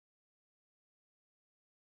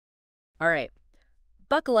All right.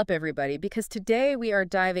 Buckle up, everybody, because today we are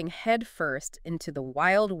diving headfirst into the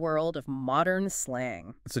wild world of modern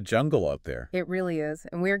slang. It's a jungle out there. It really is.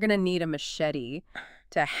 And we're going to need a machete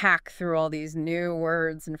to hack through all these new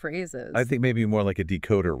words and phrases. I think maybe more like a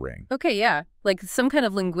decoder ring. Okay, yeah. Like some kind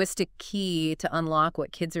of linguistic key to unlock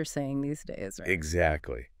what kids are saying these days, right?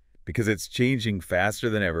 Exactly. Because it's changing faster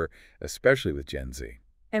than ever, especially with Gen Z.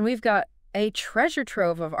 And we've got a treasure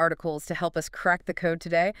trove of articles to help us crack the code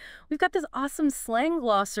today. We've got this awesome slang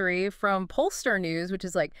glossary from Polestar News, which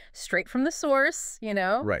is like straight from the source, you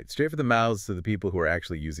know? Right. Straight from the mouths of the people who are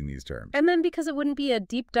actually using these terms. And then because it wouldn't be a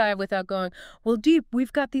deep dive without going, well, deep,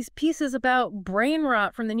 we've got these pieces about brain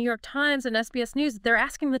rot from the New York Times and SBS News. They're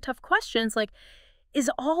asking the tough questions like, is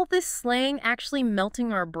all this slang actually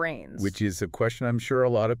melting our brains? Which is a question I'm sure a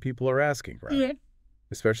lot of people are asking, right? Yeah.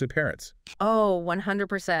 Especially parents. Oh,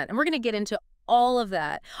 100%. And we're going to get into all of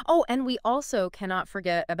that. Oh, and we also cannot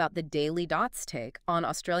forget about the Daily Dot's take on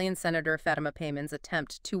Australian Senator Fatima Payman's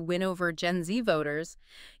attempt to win over Gen Z voters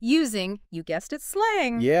using, you guessed it,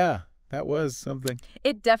 slang. Yeah, that was something.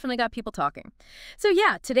 It definitely got people talking. So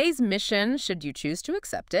yeah, today's mission, should you choose to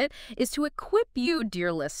accept it, is to equip you,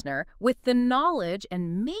 dear listener, with the knowledge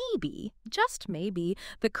and maybe, just maybe,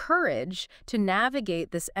 the courage to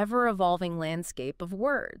navigate this ever-evolving landscape of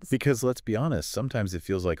words. Because let's be honest, sometimes it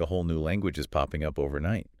feels like a whole new language is popping up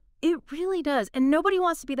overnight. It really does. And nobody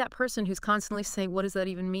wants to be that person who's constantly saying, what does that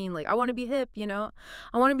even mean? Like, I want to be hip, you know?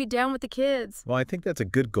 I want to be down with the kids. Well, I think that's a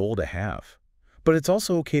good goal to have. But it's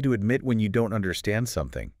also okay to admit when you don't understand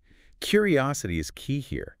something. Curiosity is key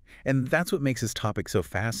here. And that's what makes this topic so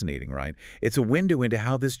fascinating, right? It's a window into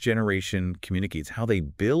how this generation communicates, how they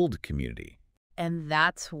build community. And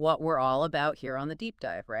that's what we're all about here on the Deep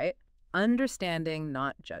Dive, right? Understanding,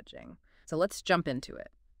 not judging. So let's jump into it.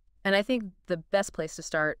 And I think the best place to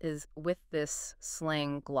start is with this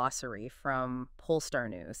slang glossary from Polestar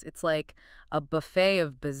News. It's like a buffet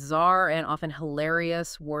of bizarre and often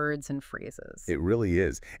hilarious words and phrases. It really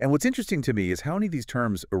is. And what's interesting to me is how many of these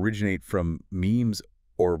terms originate from memes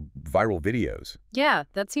or viral videos. Yeah,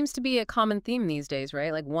 that seems to be a common theme these days,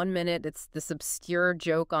 right? Like 1 minute it's this obscure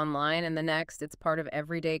joke online and the next it's part of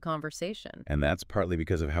everyday conversation. And that's partly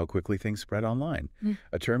because of how quickly things spread online.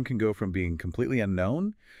 A term can go from being completely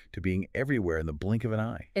unknown to being everywhere in the blink of an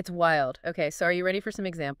eye. It's wild. Okay, so are you ready for some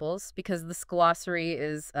examples? Because this glossary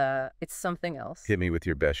is, it's something else. Hit me with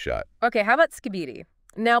your best shot. Okay, how about skibidi?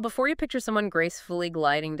 Now, before you picture someone gracefully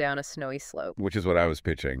gliding down a snowy slope. Which is what I was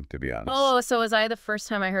pitching, to be honest. Oh, so was I the first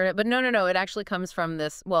time I heard it? But no, it actually comes from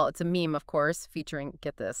this, well, it's a meme, of course, featuring,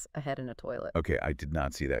 get this, a head in a toilet. Okay, I did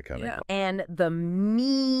not see that coming. Yeah. And the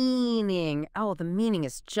meaning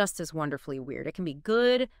is just as wonderfully weird. It can be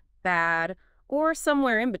good, bad, or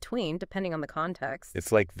somewhere in between, depending on the context.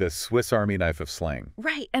 It's like the Swiss Army knife of slang.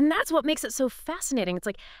 Right, and that's what makes it so fascinating. It's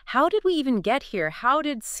like, how did we even get here? How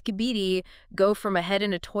did skibidi go from a head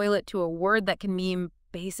in a toilet to a word that can mean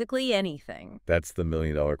basically anything? That's the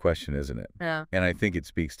million-dollar question, isn't it? Yeah. And I think it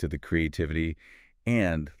speaks to the creativity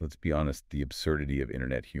and, let's be honest, the absurdity of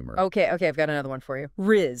internet humor. Okay, I've got another one for you.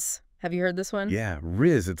 Riz. Have you heard this one? Yeah,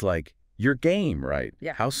 Riz, it's like your game, right?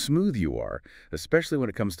 Yeah. How smooth you are, especially when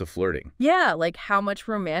it comes to flirting. Yeah, like how much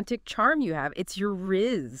romantic charm you have. It's your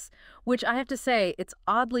riz, which I have to say, it's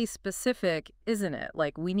oddly specific, isn't it?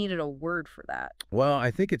 Like we needed a word for that. Well,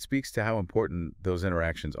 I think it speaks to how important those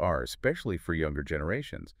interactions are, especially for younger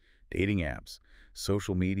generations. Dating apps,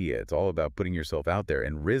 social media, it's all about putting yourself out there,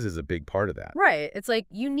 and Riz is a big part of that. Right. It's like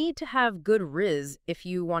you need to have good riz if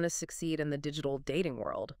you want to succeed in the digital dating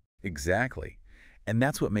world. Exactly. And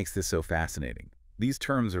that's what makes this so fascinating. These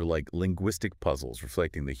terms are like linguistic puzzles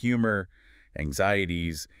reflecting the humor,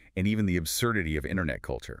 anxieties, and even the absurdity of internet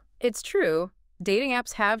culture. It's true. Dating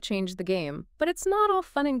apps have changed the game, but it's not all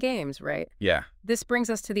fun and games, right? Yeah. This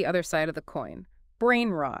brings us to the other side of the coin,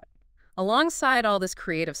 brain rot. Alongside all this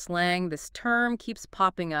creative slang, this term keeps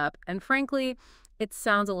popping up, and frankly, it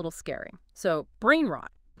sounds a little scary. So, brain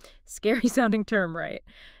rot. Scary sounding term, right?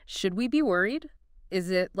 Should we be worried? Is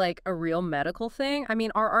it like a real medical thing? I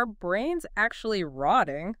mean, are our brains actually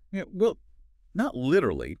rotting? Yeah, well, not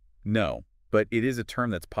literally, no. But it is a term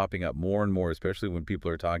that's popping up more and more, especially when people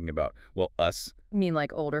are talking about, well, us. You mean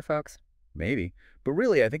like older folks? Maybe. But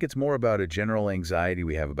really, I think it's more about a general anxiety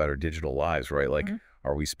we have about our digital lives, right? Like,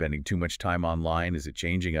 are we spending too much time online? Is it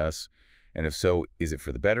changing us? And if so, is it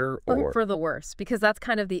for the better or for the worse? Because that's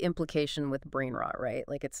kind of the implication with brain rot, right?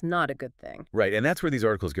 Like it's not a good thing. Right. And that's where these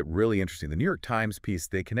articles get really interesting. The New York Times piece,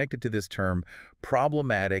 they connected to this term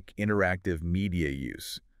problematic interactive media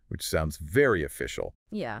use, which sounds very official.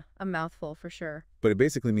 Yeah, a mouthful for sure. But it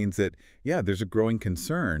basically means that, yeah, there's a growing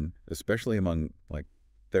concern, especially among like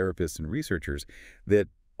therapists and researchers that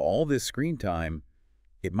all this screen time,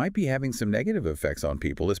 it might be having some negative effects on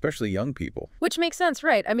people, especially young people. Which makes sense,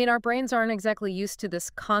 right? I mean, our brains aren't exactly used to this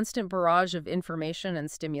constant barrage of information and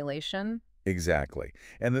stimulation. Exactly.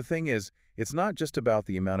 And the thing is, it's not just about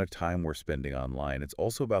the amount of time we're spending online. It's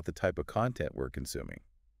also about the type of content we're consuming.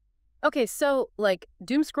 Okay, so, like,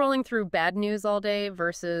 doom scrolling through bad news all day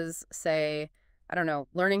versus, say, I don't know,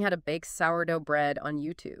 learning how to bake sourdough bread on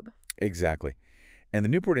YouTube. Exactly. And the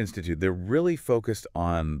Newport Institute, they're really focused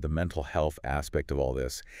on the mental health aspect of all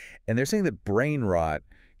this. And they're saying that brain rot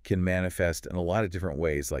can manifest in a lot of different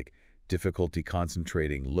ways, like difficulty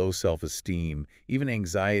concentrating, low self-esteem, even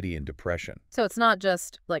anxiety and depression. So it's not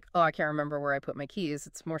just like, oh, I can't remember where I put my keys.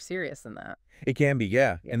 It's more serious than that. It can be,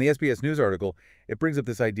 yeah. Yeah. In the SBS News article, it brings up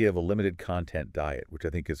this idea of a limited content diet, which I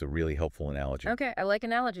think is a really helpful analogy. Okay, I like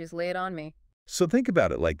analogies. Lay it on me. So think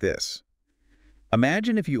about it like this.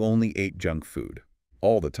 Imagine if you only ate junk food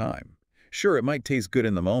all the time. Sure, it might taste good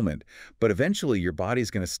in the moment, but eventually your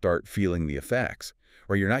body's going to start feeling the effects,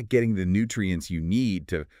 or you're not getting the nutrients you need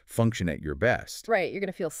to function at your best. Right, you're going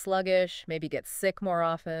to feel sluggish, maybe get sick more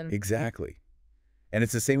often. Exactly. And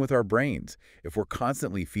it's the same with our brains. If we're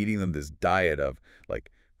constantly feeding them this diet of, like,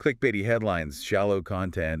 clickbaity headlines, shallow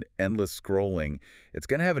content, endless scrolling, it's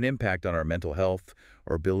going to have an impact on our mental health,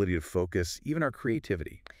 our ability to focus, even our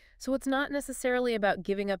creativity. So it's not necessarily about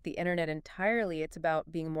giving up the internet entirely. It's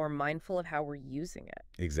about being more mindful of how we're using it.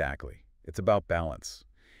 Exactly. It's about balance.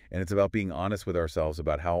 And it's about being honest with ourselves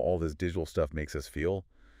about how all this digital stuff makes us feel.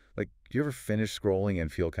 Like, do you ever finish scrolling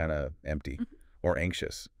and feel kind of empty or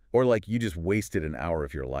anxious? Or like you just wasted an hour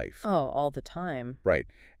of your life? Oh, all the time. Right.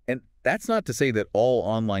 And that's not to say that all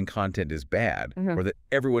online content is bad or that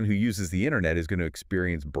everyone who uses the internet is going to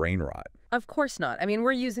experience brain rot. Of course not. I mean,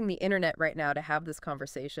 we're using the internet right now to have this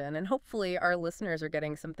conversation, and hopefully our listeners are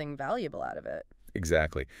getting something valuable out of it.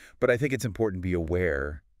 Exactly. But I think it's important to be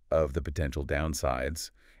aware of the potential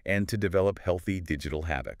downsides and to develop healthy digital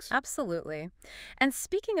habits. Absolutely. And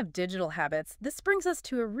speaking of digital habits, this brings us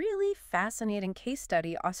to a really fascinating case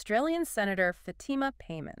study, Australian Senator Fatima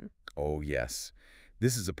Payman. Oh, yes.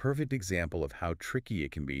 This is a perfect example of how tricky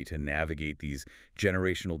it can be to navigate these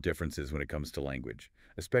generational differences when it comes to language,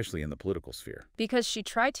 especially in the political sphere. Because she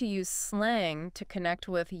tried to use slang to connect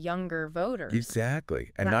with younger voters. Exactly.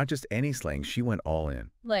 And not just any slang. She went all in.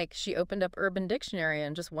 Like, she opened up Urban Dictionary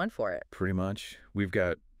and just went for it. Pretty much. We've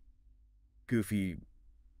got goofy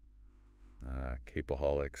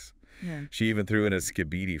capeaholics. Yeah. She even threw in a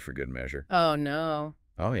skibidi for good measure. Oh, no.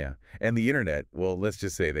 Oh, yeah. And the internet, well, let's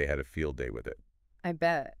just say they had a field day with it. I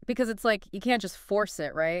bet. Because it's like, you can't just force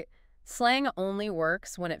it, right? Slang only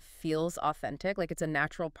works when it feels authentic, like it's a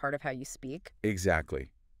natural part of how you speak.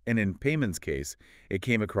 Exactly. And in Payman's case, it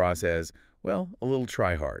came across as, well, a little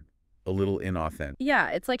try-hard, a little inauthentic. Yeah,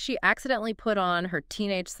 it's like she accidentally put on her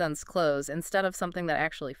teenage son's clothes instead of something that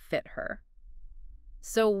actually fit her.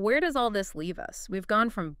 So where does all this leave us? We've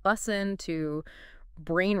gone from bussin' to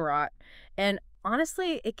brain rot, and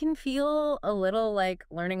honestly, it can feel a little like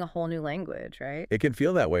learning a whole new language, right? It can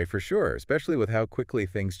feel that way for sure, especially with how quickly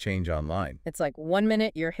things change online. It's like 1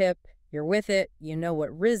 minute you're hip, you're with it, you know what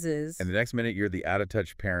Riz is. And the next minute, you're the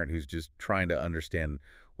out-of-touch parent who's just trying to understand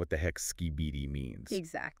what the heck skibidi means.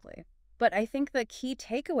 Exactly. But I think the key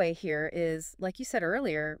takeaway here is, like you said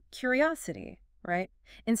earlier, curiosity, right?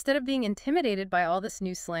 Instead of being intimidated by all this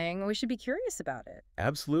new slang, we should be curious about it.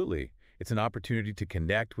 Absolutely. It's an opportunity to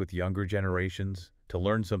connect with younger generations, to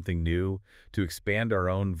learn something new, to expand our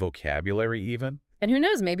own vocabulary even. And who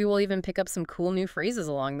knows, maybe we'll even pick up some cool new phrases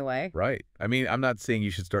along the way. Right. I mean, I'm not saying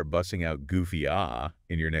you should start busting out goofy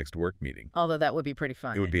in your next work meeting. Although that would be pretty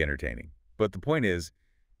fun. It would be entertaining. But the point is,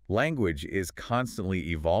 language is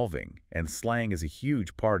constantly evolving, and slang is a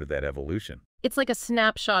huge part of that evolution. It's like a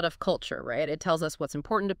snapshot of culture, right? It tells us what's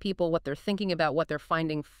important to people, what they're thinking about, what they're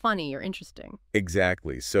finding funny or interesting.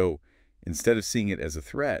 Exactly. So instead of seeing it as a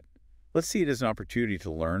threat, let's see it as an opportunity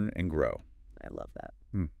to learn and grow. I love that.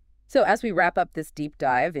 So as we wrap up this deep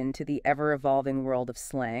dive into the ever-evolving world of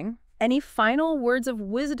slang, any final words of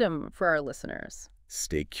wisdom for our listeners?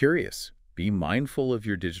 Stay curious. Be mindful of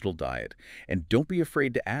your digital diet, and don't be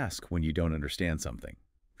afraid to ask when you don't understand something.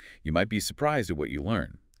 You might be surprised at what you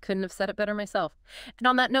learn. Couldn't have said it better myself. And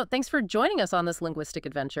on that note, thanks for joining us on this linguistic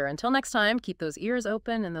adventure. Until next time, keep those ears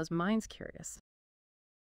open and those minds curious.